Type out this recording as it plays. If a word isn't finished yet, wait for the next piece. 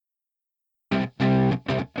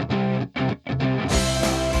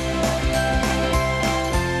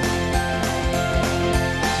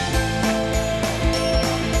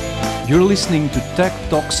You're listening to Tech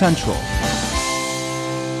Talk Central.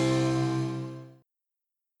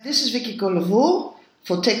 This is Vicky Colavour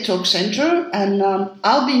for Tech Talk Central, and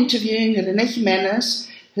I'll be interviewing Renee Jimenez,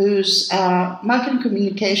 who's Marketing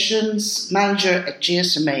Communications Manager at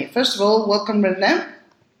GSMA. First of all, welcome, Renee.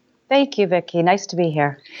 Thank you, Vicky. Nice to be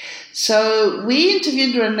here. So we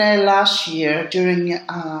interviewed Renee last year during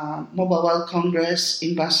Mobile World Congress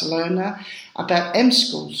in Barcelona about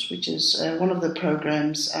M-Schools, which is one of the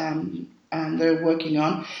programs they're working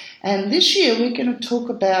on. And this year we're going to talk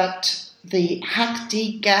about the Hack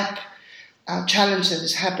the Gap challenge that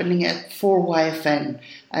is happening at 4YFN.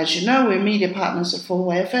 As you know, we're media partners at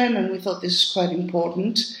 4YFN, and we thought this is quite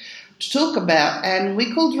important to talk about. And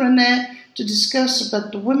we called Renee to discuss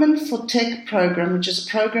about the Women for Tech program, which is a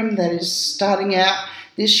program that is starting out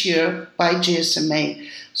this year by GSMA.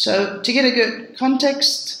 So to get a good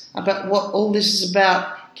context about what all this is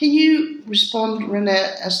about, can you respond,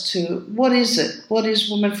 Renee, as to what is it? What is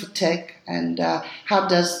Women for Tech, and how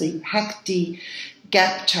does the Hack the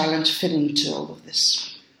Gap challenge fit into all of this?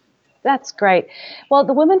 That's great. Well,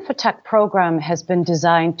 the Women for Tech program has been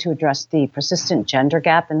designed to address the persistent gender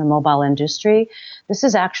gap in the mobile industry. This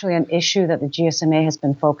is actually an issue that the GSMA has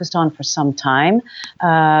been focused on for some time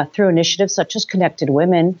through initiatives such as Connected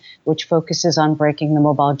Women, which focuses on breaking the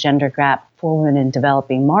mobile gender gap for women in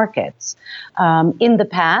developing markets. In the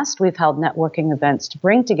past, we've held networking events to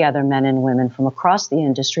bring together men and women from across the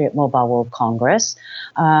industry at Mobile World Congress,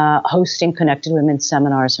 hosting Connected Women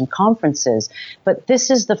seminars and conferences. But this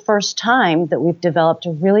is the first time that we've developed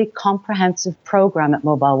a really comprehensive program at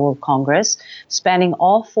Mobile World Congress, spanning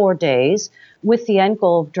all 4 days, with the end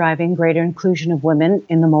goal of driving greater inclusion of women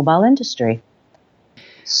in the mobile industry.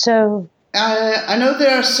 So I know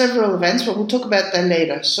there are several events, but we'll talk about that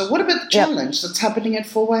later. So what about the challenge that's happening at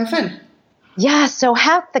 4YFN? Yeah, so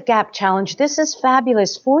Hack the Gap Challenge. This is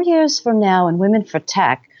fabulous. 4 years from now, and Women for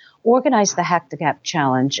Tech organize the Hack the Gap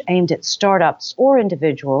Challenge aimed at startups or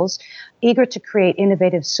individuals eager to create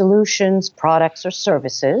innovative solutions, products, or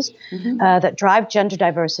services that drive gender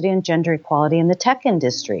diversity and gender equality in the tech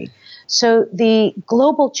industry. So the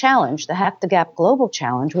global challenge, the Hack the Gap Global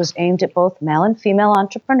Challenge, was aimed at both male and female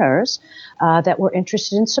entrepreneurs that were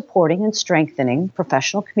interested in supporting and strengthening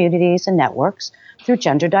professional communities and networks through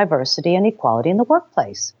gender diversity and equality in the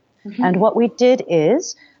workplace. And what we did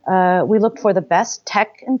is we looked for the best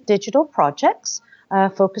tech and digital projects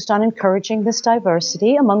focused on encouraging this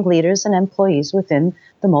diversity among leaders and employees within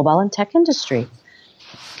the mobile and tech industry.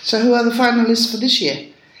 So who are the finalists for this year?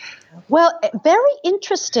 Well, very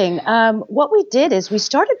interesting. What we did is we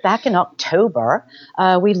started back in October.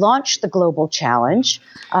 We launched the Global Challenge,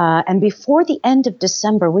 and before the end of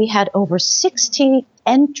December, we had over 60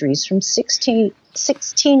 entries from 16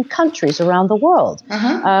 countries around the world.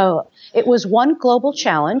 It was one global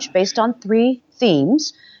challenge based on 3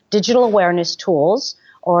 themes: digital awareness tools,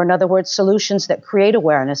 or in other words, solutions that create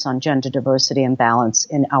awareness on gender diversity and balance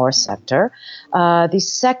in our sector. The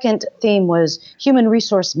second theme was human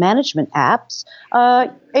resource management apps,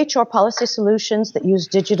 HR policy solutions that use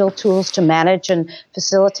digital tools to manage and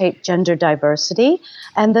facilitate gender diversity.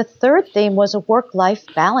 And the third theme was a work-life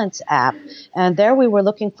balance app. And there we were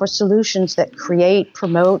looking for solutions that create,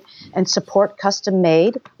 promote, and support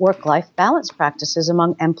custom-made work-life balance practices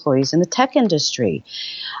among employees in the tech industry.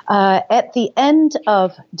 At the end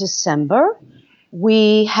of December,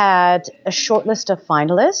 we had a short list of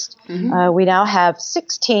finalists. We now have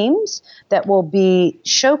 6 teams that will be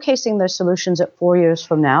showcasing their solutions at 4 years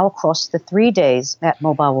from now across the 3 days at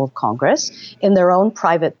Mobile World Congress in their own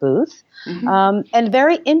private booth. And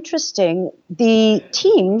very interesting, the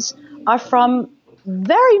teams are from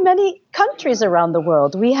very many countries around the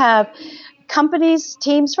world. We have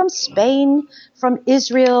teams from Spain, from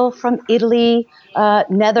Israel, from Italy,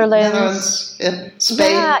 Netherlands.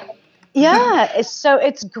 Spain. Yeah, so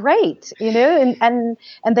it's great, and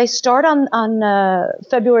they start on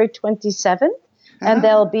February 27th, and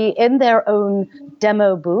they'll be in their own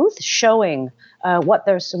demo booth showing what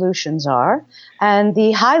their solutions are. And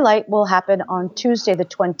the highlight will happen on Tuesday the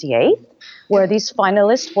 28th, where these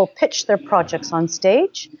finalists will pitch their projects on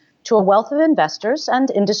stage to a wealth of investors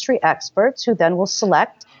and industry experts who then will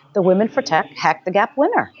select the Women for Tech Hack the Gap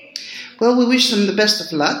winner. Well, we wish them the best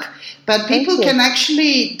of luck. But people can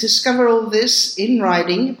actually discover all this in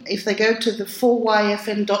writing if they go to the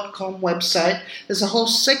 4yfn.com website. There's a whole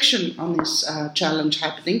section on this challenge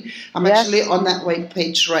happening. I'm actually on that web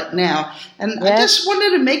page right now. And I just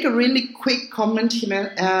wanted to make a really quick comment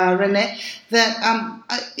here, Renee, that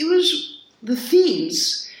it was the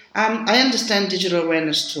themes. I understand digital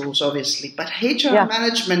awareness tools, obviously, but HR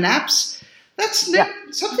management apps, that's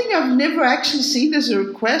something I've never actually seen as a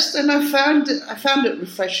request, and I found it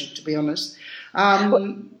refreshing, to be honest.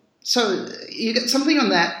 So you got something on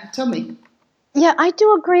that? Tell me. Yeah, I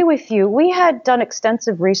do agree with you. We had done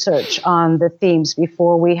extensive research on the themes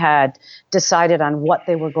before we had decided on what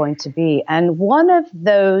they were going to be. And one of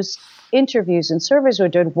those interviews and surveys we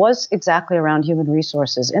did was exactly around human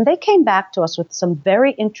resources. And they came back to us with some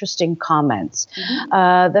very interesting comments.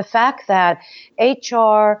 The fact that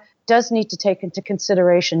HR does need to take into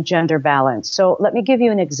consideration gender balance. So let me give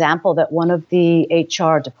you an example that one of the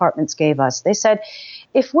HR departments gave us. They said,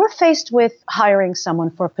 if we're faced with hiring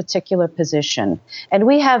someone for a particular position and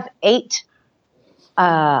we have 8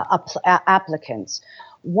 applicants,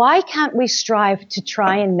 why can't we strive to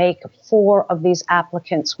try and make 4 of these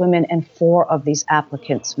applicants women and 4 of these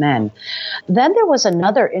applicants men? Then there was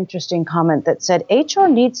another interesting comment that said HR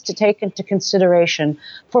needs to take into consideration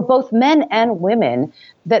for both men and women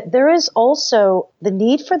that there is also the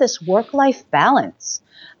need for this work-life balance.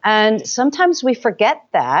 And sometimes we forget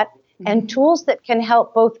that. And tools that can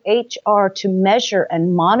help both HR to measure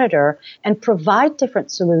and monitor and provide different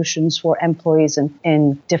solutions for employees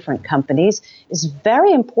in different companies is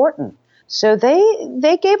very important. So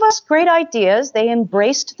they gave us great ideas. They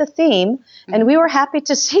embraced the theme, and we were happy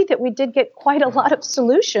to see that we did get quite a lot of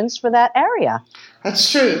solutions for that area.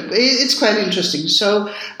 That's true. It's quite interesting.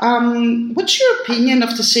 So what's your opinion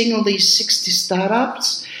after seeing all these 60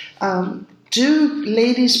 startups? Do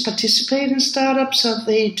ladies participate in startups? Do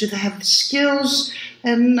they have the skills?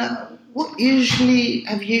 And what usually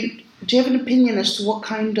do you have an opinion as to what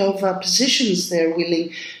kind of positions they're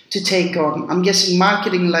willing to take on? I'm guessing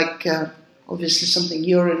marketing, like obviously something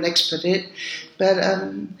you're an expert in. But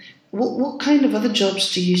what kind of other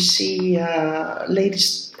jobs do you see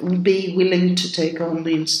ladies be willing to take on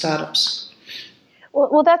in startups?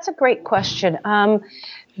 Well, that's a great question.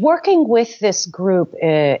 Working with this group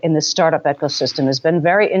in the startup ecosystem has been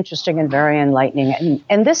very interesting and very enlightening.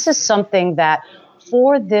 And this is something that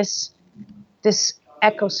for this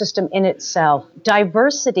ecosystem in itself,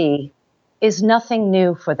 diversity is nothing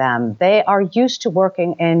new for them. They are used to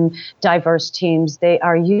working in diverse teams. They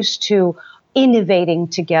are used to innovating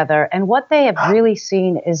together. And what they have really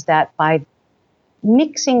seen is that by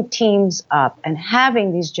mixing teams up and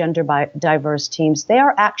having these gender diverse teams, they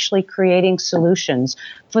are actually creating solutions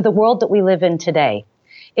for the world that we live in today.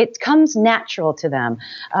 It comes natural to them.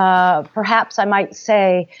 Perhaps I might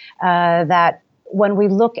say that when we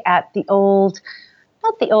look at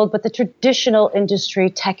but the traditional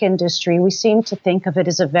industry, tech industry, we seem to think of it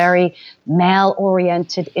as a very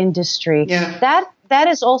male-oriented industry. Yeah. That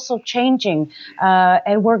is also changing,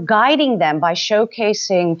 and we're guiding them by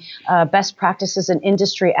showcasing best practices and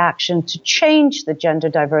industry action to change the gender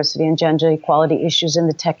diversity and gender equality issues in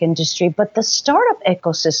the tech industry. But the startup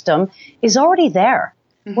ecosystem is already there.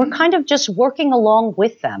 We're kind of just working along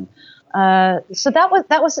with them. So that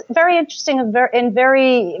was very interesting and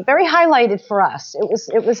very very highlighted for us.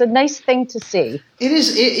 It was a nice thing to see. It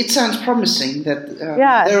is. It sounds promising that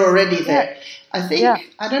they're already there. Yeah. I think,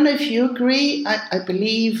 I don't know if you agree, I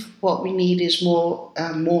believe what we need is more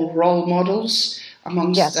role models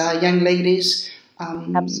amongst young ladies.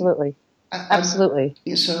 Absolutely. Absolutely.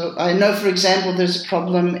 So I know, for example, there's a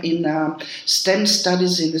problem in STEM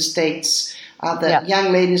studies in the States that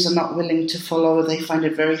young ladies are not willing to follow. They find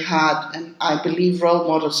it very hard. And I believe role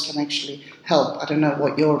models can actually help. I don't know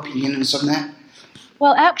what your opinion is on that.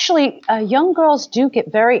 Well, actually, young girls do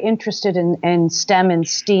get very interested in STEM and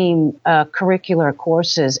STEAM curricular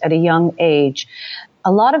courses at a young age.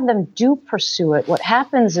 A lot of them do pursue it. What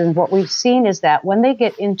happens and what we've seen is that when they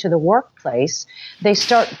get into the workplace, they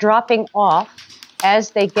start dropping off as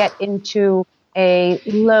they get into a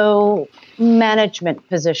low management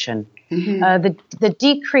position. The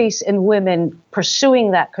decrease in women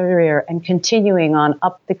pursuing that career and continuing on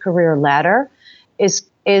up the career ladder is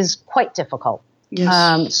quite difficult.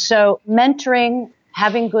 Yes. So mentoring,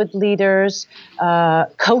 having good leaders,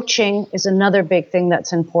 coaching is another big thing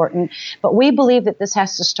that's important. But we believe that this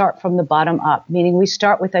has to start from the bottom up, meaning we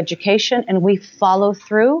start with education and we follow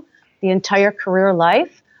through the entire career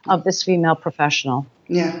life of this female professional.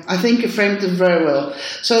 Yeah, I think you framed it very well.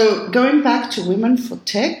 So going back to Women for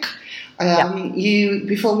Tech, you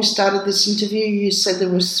before we started this interview, you said there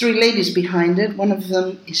was 3 ladies behind it. One of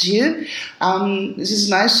them is you. This is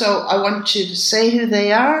nice. So I want you to say who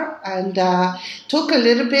they are and talk a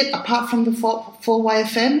little bit, apart from the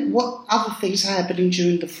 4YFN, what other things are happening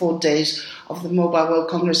during the 4 days of the Mobile World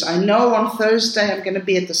Congress. I know on Thursday I'm going to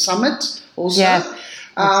be at the summit also. Yes.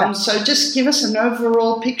 So just give us an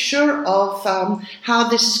overall picture of how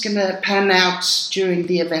this is going to pan out during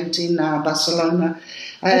the event in Barcelona.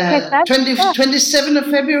 Okay, 27th of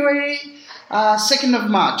February, 2nd of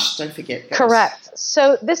March, don't forget. Guys. Correct.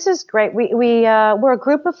 So this is great. We're a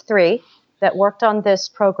group of 3 that worked on this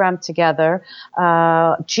program together.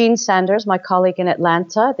 Jean Sanders, my colleague in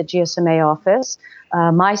Atlanta, the GSMA office,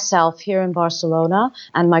 myself here in Barcelona,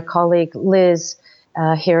 and my colleague Liz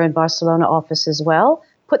here in Barcelona office as well,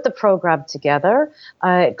 put the program together.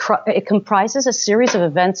 It comprises a series of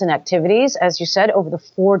events and activities, as you said, over the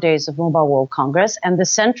 4 days of Mobile World Congress. And the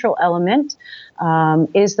central element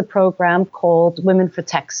is the program called Women for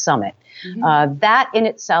Tech Summit. Mm-hmm. That in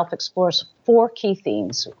itself explores 4 key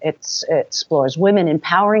themes. It explores women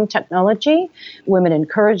empowering technology, women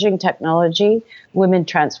encouraging technology, women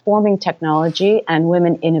transforming technology, and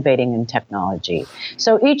women innovating in technology.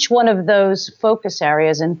 So each one of those focus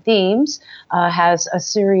areas and themes has a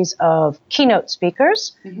series of keynote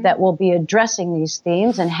speakers that will be addressing these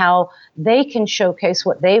themes and how they can showcase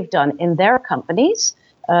what they've done in their companies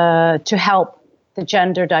to help the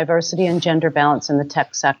gender diversity and gender balance in the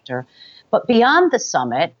tech sector. But beyond the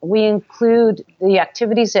summit, we include the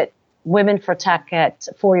activities at Women for Tech at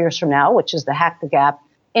 4 years from now, which is the Hack the Gap,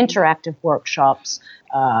 interactive workshops,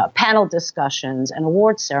 panel discussions, and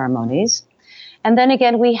award ceremonies. And then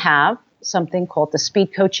again, we have something called the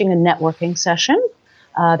Speed Coaching and Networking Session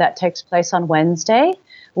that takes place on Wednesday.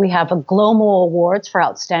 We have a Global Awards for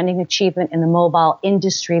Outstanding Achievement in the Mobile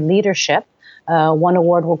Industry Leadership. One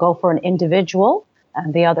award will go for an individual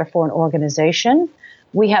and the other for an organization.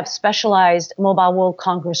 We have specialized Mobile World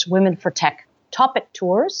Congress Women for Tech topic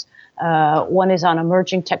tours. One is on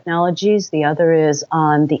emerging technologies. The other is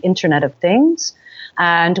on the Internet of Things.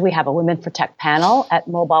 And we have a Women for Tech panel at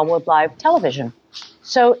Mobile World Live Television.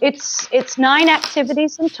 So it's 9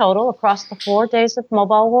 activities in total across the 4 days of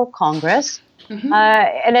Mobile World Congress. Mm-hmm.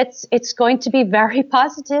 And it's going to be very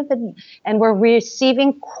positive, and we're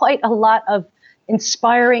receiving quite a lot of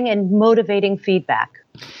inspiring and motivating feedback.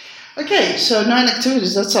 Okay, so 9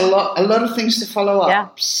 activities, that's a lot of things to follow up. Yeah,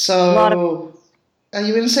 so, are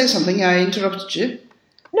you going to say something? I interrupted you.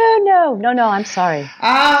 No, I'm sorry.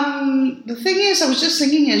 The thing is, I was just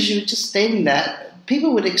thinking as you were just stating that,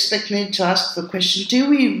 people would expect me to ask the question, do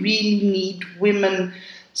we really need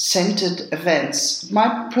women-centered events?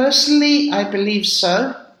 Personally, I believe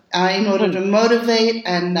so, in order to motivate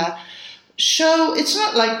and show, it's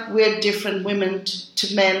not like we're different women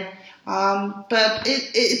to men, but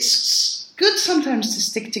it's good sometimes to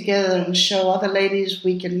stick together and show other ladies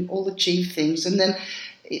we can all achieve things. And then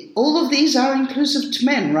all of these are inclusive to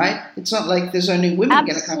men, right? It's not like there's only women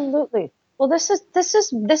going to come. Absolutely. Well, this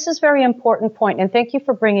is very important point, and thank you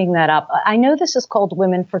for bringing that up. I know this is called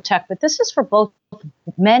Women for Tech, but this is for both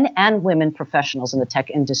men and women professionals in the tech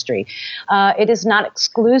industry. It is not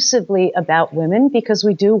exclusively about women because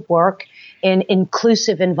we do work in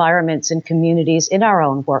inclusive environments and communities in our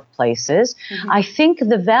own workplaces. Mm-hmm. I think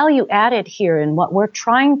the value added here in what we're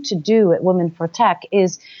trying to do at Women for Tech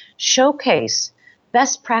is showcase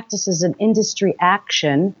best practices in industry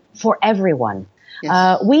action for everyone.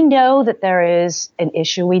 Yes. We know that there is an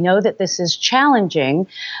issue. We know that this is challenging,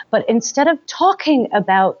 but instead of talking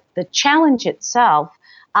about the challenge itself,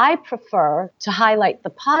 I prefer to highlight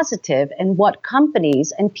the positive and what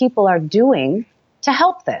companies and people are doing to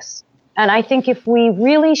help this. And I think if we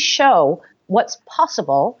really show what's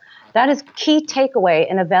possible, that is key takeaway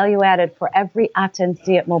and a value added for every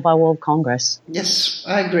attendee at Mobile World Congress. Yes,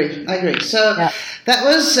 I agree. So That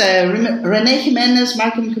was Renee Jimenez,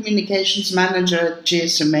 Marketing Communications Manager at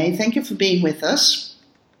GSMA. Thank you for being with us.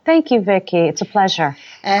 Thank you, Vicky. It's a pleasure.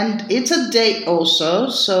 And it's a date also,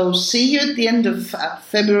 so see you at the end of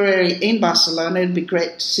February in Barcelona. It'd be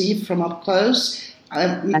great to see you from up close.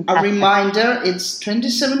 A reminder, it's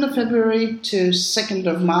 27th of February to 2nd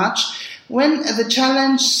of March. When the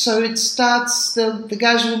challenge, so it starts, the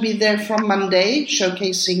guys will be there from Monday,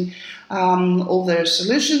 showcasing all their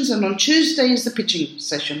solutions, and on Tuesday is the pitching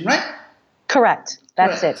session, right? Correct.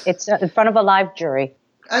 That's it. It's in front of a live jury.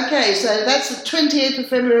 Okay, so that's the 28th of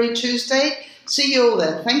February, Tuesday. See you all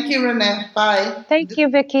there. Thank you, Renee. Bye. Thank you,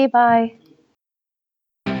 Vicky. Bye.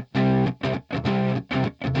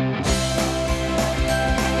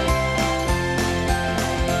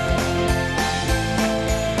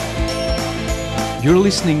 You're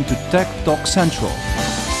listening to Tech Talk Central.